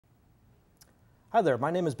Hi there,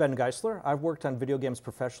 my name is Ben Geisler. I've worked on video games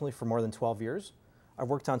professionally for more than 12 years. I've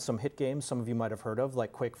worked on some hit games some of you might have heard of,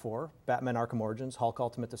 like Quake 4, Batman Arkham Origins, Hulk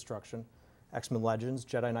Ultimate Destruction, X-Men Legends,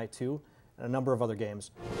 Jedi Knight 2, and a number of other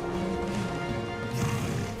games.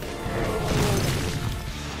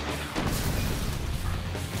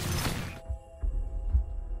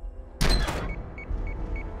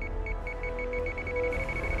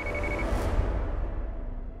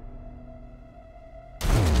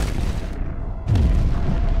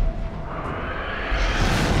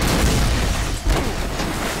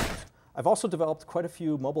 I've also developed quite a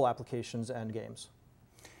few mobile applications and games.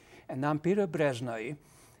 And I'm Peter Bresnai,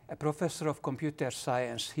 a professor of computer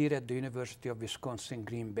science here at the University of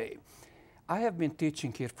Wisconsin-Green Bay. I have been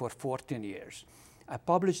teaching here for 14 years. I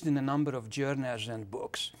published in a number of journals and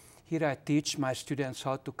books. Here I teach my students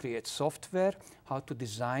how to create software, how to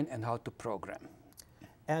design, and how to program.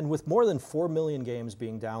 And with more than 4 million games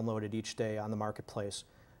being downloaded each day on the marketplace,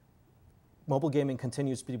 mobile gaming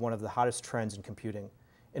continues to be one of the hottest trends in computing.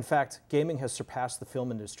 In fact, gaming has surpassed the film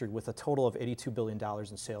industry with a total of $82 billion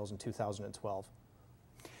in sales in 2012.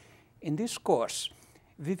 In this course,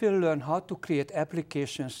 we will learn how to create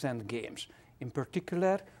applications and games, in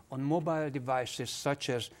particular on mobile devices such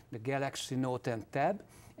as the Galaxy Note and Tab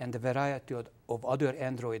and a variety of other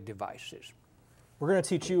Android devices. We're going to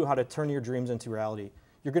teach you how to turn your dreams into reality.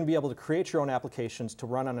 You're going to be able to create your own applications to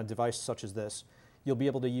run on a device such as this. You'll be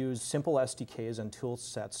able to use simple SDKs and tool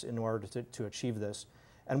sets in order to achieve this.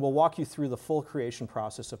 And we'll walk you through the full creation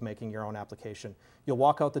process of making your own application. You'll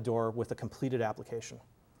walk out the door with a completed application.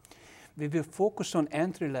 We will focus on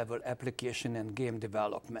entry-level application and game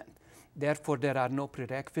development. Therefore, there are no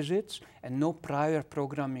prerequisites and no prior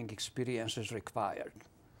programming experiences required.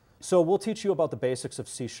 So we'll teach you about the basics of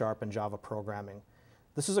C# and Java programming.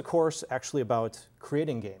 This is a course actually about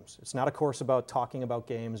creating games. It's not a course about talking about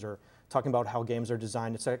games or talking about how games are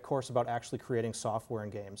designed. It's a course about actually creating software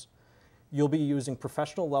and games. You'll be using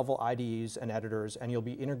professional level IDEs and editors, and you'll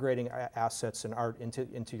be integrating assets and art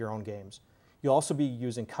into your own games. You'll also be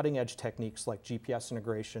using cutting edge techniques like GPS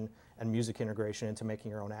integration and music integration into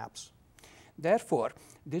making your own apps. Therefore,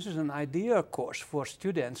 this is an ideal course for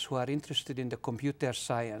students who are interested in the computer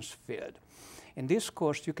science field. In this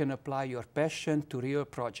course, you can apply your passion to real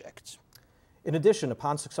projects. In addition,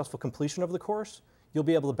 upon successful completion of the course, you'll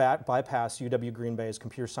be able to bypass UW-Green Bay's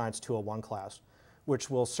Computer Science 201 class,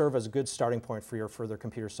 which will serve as a good starting point for your further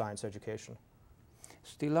computer science education.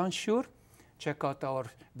 Still unsure? Check out our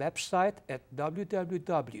website at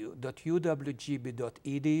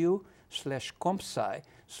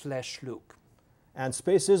www.uwgb.edu/compsci/LOOC. And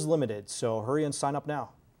space is limited, so hurry and sign up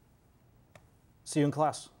now. See you in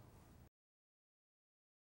class.